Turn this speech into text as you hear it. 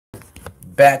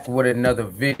Back with another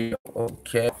video.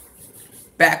 Okay.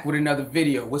 Back with another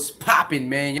video. What's popping,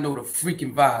 man? You know the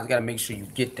freaking vibes. Gotta make sure you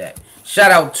get that.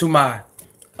 Shout out to my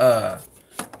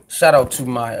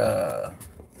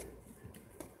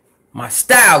my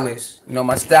stylist. You know,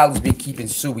 my stylist be keeping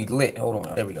Suey lit. Hold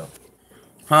on, there we go.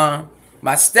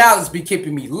 My stylist be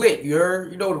keeping me lit, you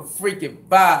heard? You know the freaking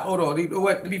vibe. Hold on, you know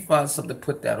what? Let me find something to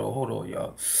put that on. Hold on,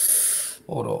 y'all.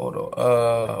 Hold on.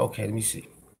 Okay, let me see.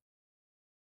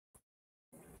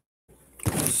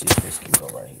 Let me see if this can go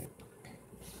right here.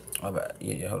 All right,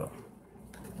 yeah, hold on.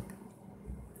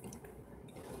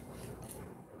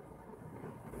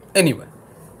 Anyway,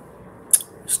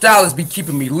 stylist be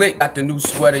keeping me lit. Got the new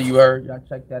sweater, you heard? Y'all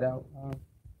check that out. Y'all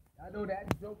know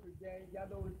that Joker gang. Y'all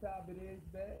know the time it is,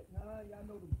 man. Y'all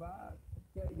know the vibes.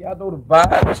 Okay? Y'all know the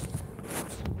vibes.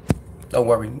 Don't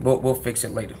worry, we'll fix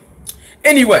it later.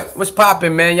 Anyway, what's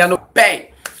popping, man? Y'all know, bang.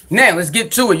 Now, let's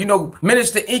get to it. You know,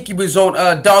 Minister Enqi was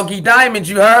on Doggy Diamonds,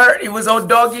 you heard? He was on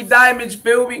Doggy Diamonds,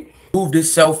 feel me? Moved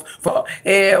himself for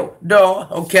hell no.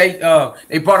 Okay,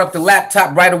 they brought up the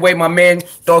laptop right away. My man,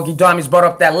 Doggy Diamonds, brought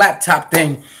up that laptop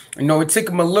thing. You know, it took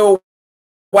him a little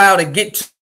while to get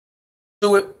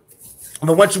to it.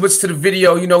 But once you listen to the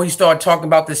video, you know, he started talking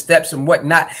about the steps and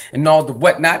whatnot and all the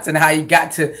whatnots and how he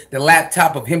got to the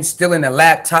laptop of him stealing the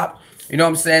laptop. You know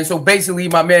what I'm saying? So basically,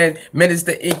 my man,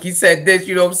 Minister Enqi said this,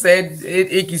 you know what I'm saying?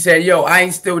 Enqi said, yo, I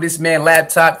ain't steal this man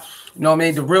laptop. You know what I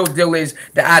mean? The real deal is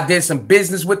that I did some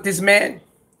business with this man,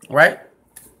 right?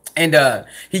 And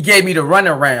he gave me the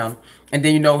runaround. And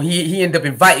then, you know, he ended up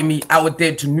inviting me out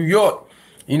there to New York.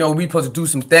 You know, we supposed to do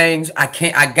some things.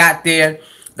 I got there.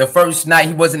 The first night,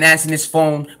 he wasn't answering his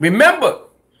phone. Remember,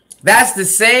 that's the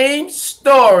same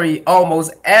story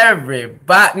almost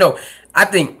everybody. No, I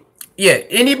think, yeah,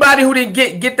 anybody who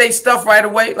didn't get their stuff right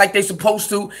away like they supposed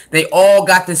to, they all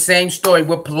got the same story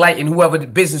with Polight and whoever the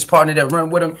business partner that run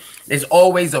with them. There's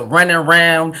always a running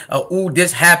around, ooh,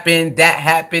 this happened, that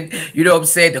happened. You know what I'm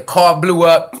saying? The car blew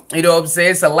up. You know what I'm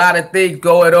saying? It's a lot of things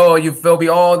going on. You feel me?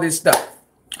 All this stuff.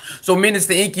 So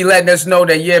Minister Enqi letting us know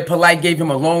that, yeah, Polight gave him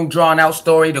a long, drawn-out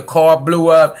story. The car blew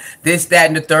up, this, that,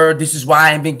 and the third. This is why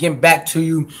I ain't been getting back to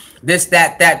you. This,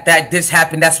 that, this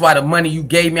happened. That's why the money you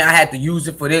gave me, I had to use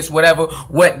it for this, whatever.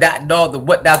 What that, dog, the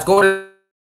what that's. Go to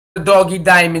the Doggy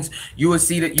Diamonds. You will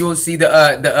see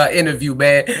the interview,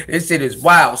 man. This shit is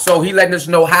wild. So he letting us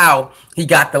know how he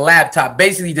got the laptop.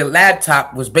 Basically, the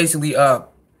laptop was basically,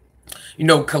 you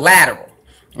know, collateral.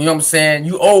 You know what I'm saying?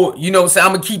 You owe, you know what I'm saying?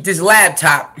 I'm going to keep this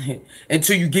laptop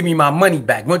until you give me my money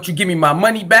back. Once you give me my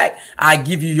money back, I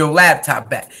give you your laptop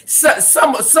back.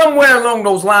 Somewhere along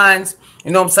those lines,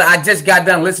 you know what I'm saying? I just got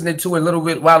done listening to it a little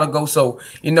bit while ago. So,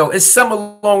 you know, it's some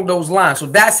along those lines. So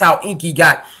that's how Enqi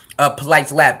got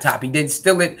Polight's laptop. He didn't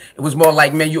steal it. It was more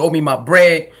like, man, you owe me my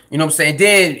bread. You know what I'm saying?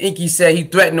 Then Enqi said he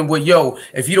threatened him with, yo,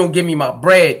 if you don't give me my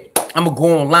bread, I'm going to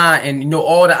go online and, you know,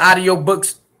 all the audio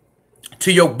books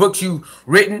to your books you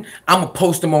written, I'm gonna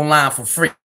post them online for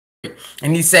free.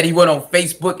 And he said he went on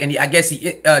Facebook and I guess he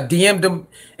DM'd him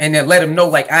and then let him know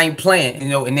like I ain't playing, you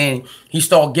know. And then he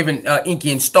started giving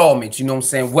Enqi installments, you know what I'm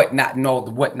saying, whatnot and all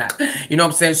the whatnot, you know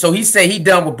what I'm saying. So he said he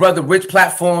done with Brother Rich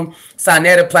platform,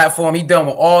 NETERS platform. He done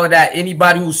with all of that.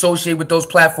 Anybody who associated with those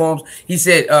platforms, he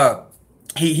said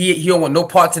he don't want no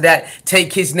parts of that.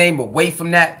 Take his name away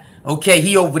from that. Okay,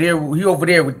 he over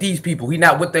there with these people. He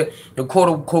not with the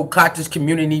quote-unquote conscious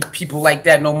community, people like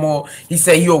that no more. He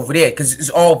said he over there because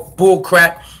it's all bull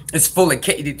crap. It's full of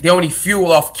they only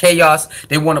fuel off chaos.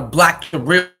 They want to block the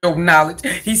real knowledge.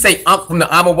 He say Unc from the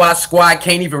Amawa squad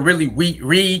can't even really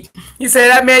read. He said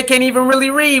that man can't even really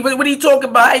read. What are you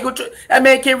talking about? That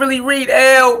man can't really read.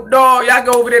 Hell no, y'all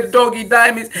go over there to Doggy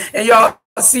Diamonds and y'all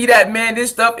see that, man.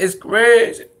 This stuff is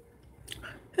crazy.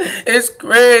 It's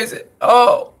crazy.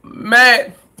 Oh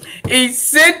man, he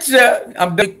sent you.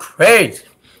 I'm crazy.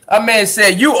 A man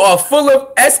said you are full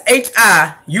of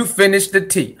SHI. You finished the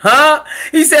T, huh?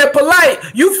 He said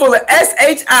Polight. You full of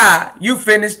SHI. You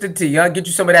finished the T, huh? Get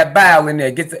you some of that bile in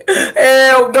there. Get the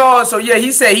hell no. So yeah,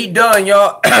 he said he done,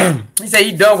 y'all. He said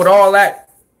he done with all that.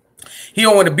 He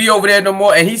don't want to be over there no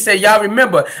more. And he said, y'all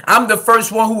remember, I'm the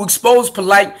first one who exposed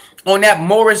Polight on that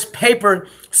Morris paper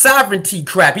sovereignty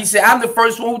crap. He said, I'm the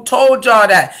first one who told y'all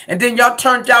that. And then y'all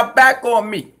turned y'all back on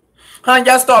me. Huh?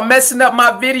 Y'all start messing up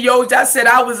my videos. I said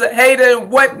I was a hater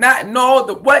and whatnot and all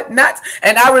the whatnots.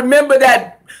 And I remember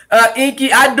that,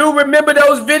 Enqi. I do remember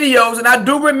those videos. And I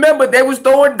do remember they was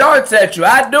throwing darts at you.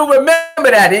 I do remember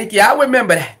that, Enqi. I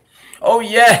remember that. Oh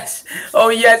yes,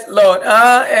 Lord.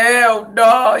 Hell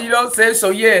no, you know what I'm saying?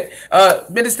 So yeah,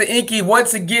 Minister Enqi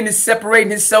once again is separating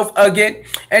himself again.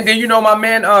 And then you know my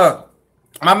man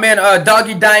My man,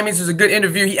 Doggy Diamonds is a good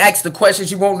interview. He asks the questions.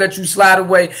 He won't let you slide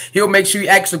away. He'll make sure you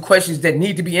ask the questions that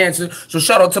need to be answered. So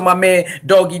shout out to my man,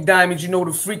 Doggy Diamonds. You know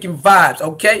the freaking vibes,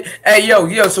 okay? Hey,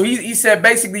 yo. So he said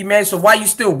basically, man, so why you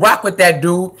still rock with that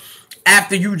dude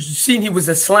after you seen he was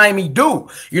a slimy dude?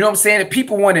 You know what I'm saying? If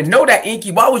people want to know that,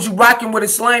 Enqi, why was you rocking with a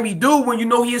slimy dude when you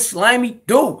know he a slimy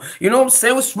dude? You know what I'm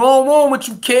saying? What's wrong with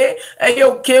you, kid? Hey,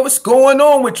 yo, kid, what's going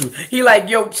on with you? He like,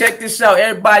 yo, check this out.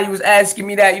 Everybody was asking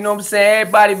me that. You know what I'm saying?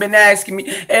 Everybody been asking me.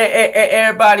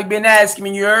 Everybody been asking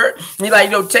me, you heard? He like,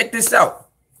 yo, check this out.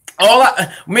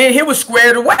 Man, he was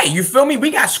squared away. You feel me? We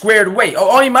got squared away.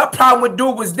 Only my problem with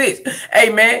dude was this.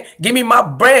 Hey, man, give me my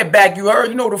bread back. You heard?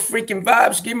 You know the freaking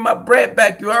vibes. Give me my bread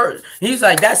back. You heard? He's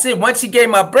like, that's it. Once he gave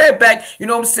my bread back, you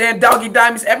know what I'm saying? Doggy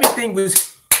Diamonds, everything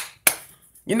was,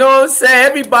 you know what I'm saying?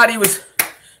 Everybody was,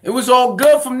 it was all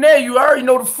good from there. You heard? You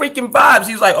know the freaking vibes.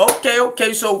 He's like,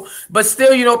 okay. So, but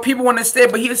still, you know, people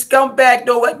understand. But he a scumbag,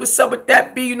 though. Like, what's up with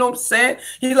that B? You know what I'm saying?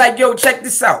 He's like, yo, check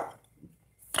this out.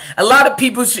 A lot of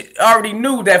people already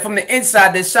knew that from the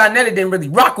inside that Shanetta didn't really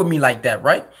rock with me like that,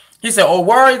 right? He said, oh,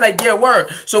 word? Like, yeah, word.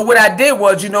 So what I did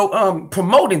was, you know,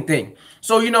 promoting thing.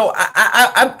 So, you know,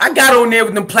 I got on there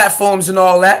with them platforms and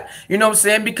all that, you know what I'm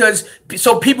saying? Because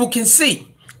so people can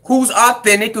see who's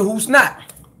authentic and who's not.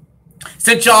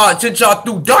 Since y'all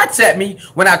threw darts at me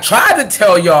when I tried to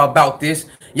tell y'all about this,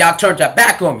 y'all turned your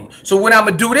back on me. So what I'm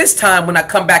going to do this time when I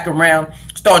come back around,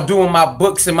 start doing my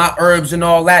books and my herbs and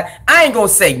all that, I ain't going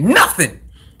to say nothing.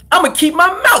 I'm going to keep my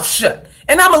mouth shut.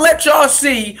 And I'm going to let y'all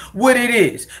see what it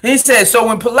is. And he said, so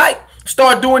when Polight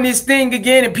start doing this thing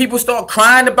again and people start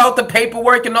crying about the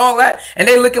paperwork and all that, and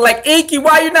they looking like, Enqi,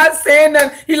 why you not saying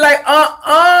nothing? He like,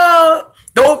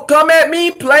 don't come at me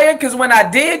playing, because when I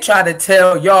did try to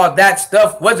tell y'all that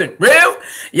stuff wasn't real,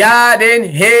 y'all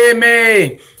didn't hear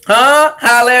me. Huh?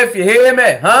 Holla if you hear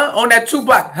me. Huh? On that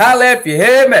Tupac. Holla if you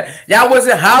hear me. Y'all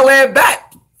wasn't hollering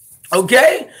back.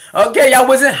 Okay? Okay, y'all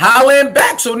wasn't hollering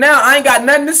back. So now I ain't got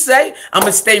nothing to say. I'm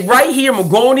going to stay right here. I'm going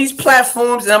to go on these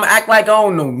platforms and I'm going to act like I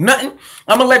don't know nothing.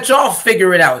 I'm going to let y'all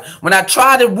figure it out. When I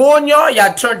tried to warn y'all,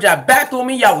 y'all turned y'all back on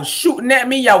me. Y'all was shooting at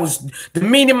me. Y'all was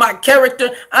demeaning my character.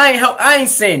 I ain't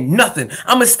saying nothing.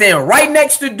 I'm going to stand right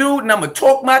next to dude and I'm going to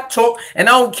talk my talk and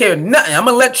I don't care nothing. I'm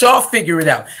going to let y'all figure it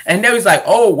out. And they was like,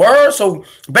 oh, word. So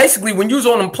basically when you was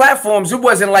on them platforms, it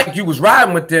wasn't like you was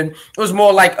riding with them. It was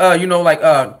more like, you know, like,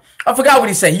 I forgot what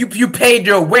he said. You paid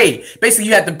your way. Basically,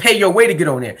 you had to pay your way to get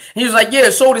on there. And he was like, yeah,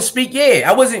 so to speak, yeah.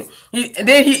 I wasn't. And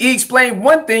then he explained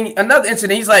one thing, another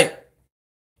incident. He's like,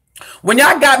 when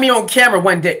y'all got me on camera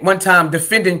one time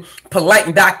defending Polight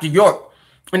and Dr. York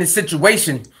in the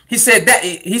situation, he said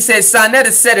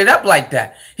Shanetta set it up like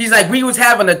that. He's like, we was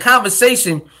having a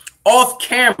conversation off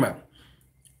camera.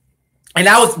 And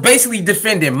I was basically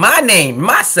defending my name,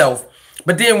 myself.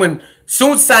 But then when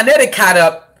soon Shanetta caught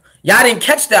up, y'all didn't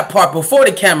catch that part before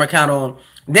the camera count on.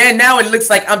 Then now it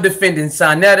looks like I'm defending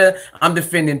Shanetta, I'm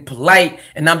defending Polight,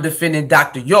 and I'm defending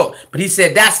Dr. York. But he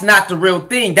said that's not the real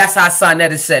thing. That's how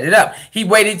Shanetta set it up. He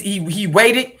waited, he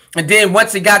waited, and then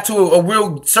once it got to a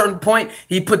real certain point,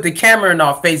 he put the camera in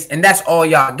our face, and that's all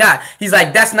y'all got. He's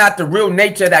like, that's not the real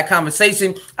nature of that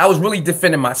conversation. I was really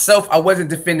defending myself. I wasn't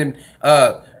defending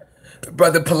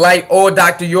Brother Polight or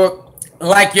Dr. York.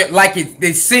 Like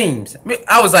it seems.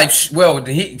 I was like, well,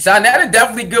 Shanetta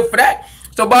definitely good for that.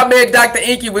 So my man Dr.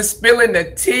 Enqi was spilling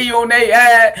the tea on their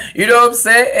ad. You know what I'm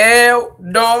saying? Hell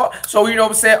no. So you know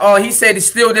what I'm saying? He said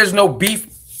there's no beef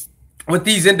with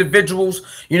these individuals,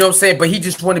 you know what I'm saying? But he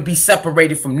just want to be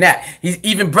separated from that. He's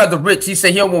even Brother Rich. He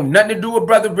said he don't want nothing to do with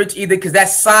Brother Rich either, because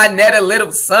that's Shanetta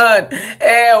little son.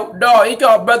 Hell no. He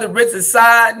called Brother Rich a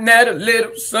Shanetta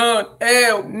little son.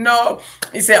 Hell no.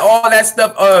 He said all that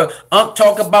stuff,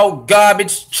 talk about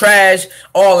garbage, trash,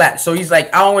 all that. So he's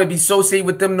like, I don't want to be associated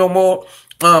with them no more.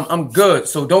 I'm good.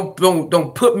 So don't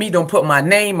put my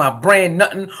name, my brand,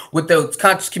 nothing with those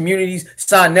conscious communities,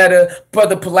 Shanetta,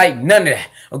 Brother Polight, none of that.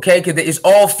 Okay, because it's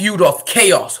all fueled off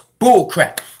chaos, bull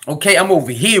crap. Okay, I'm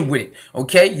over here with it.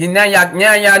 Okay, now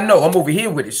y'all know I'm over here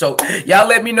with it. So y'all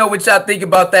let me know what y'all think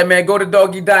about that, man. Go to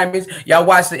Doggy Diamonds. Y'all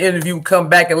watch the interview. Come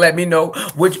back and let me know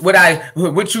what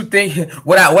you think.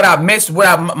 What I missed. What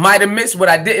I might have missed. What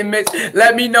I didn't miss.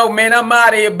 Let me know, man. I'm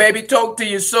out of here, baby. Talk to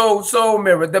your soul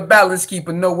mirror. The balance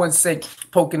keeper. No one's safe.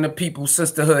 Poking the people.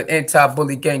 Sisterhood.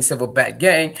 Anti-bully gang. Silverback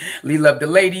gang. Lee love the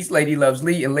ladies. Lady loves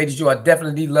Lee. And ladies, you are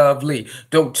definitely love Lee.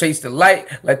 Don't chase the light.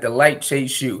 Let the light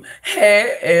chase you.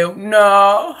 Hell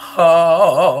no.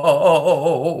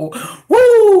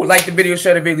 Woo! Like the video,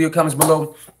 share the video, comments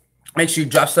below. Make sure you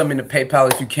drop something in the PayPal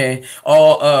if you can.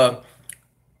 All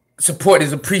support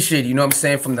is appreciated, you know what I'm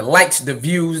saying? From the likes, the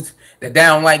views, the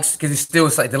down likes, because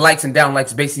it's like the likes and down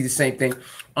likes basically the same thing.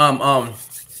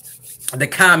 The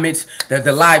comments,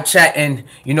 the live chat, and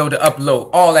you know the upload,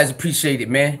 all that's appreciated,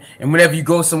 man. And whenever you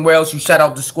go somewhere else, you shout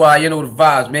out the squad. You know the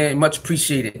vibes, man. Much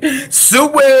apprecited.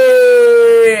 Sweet.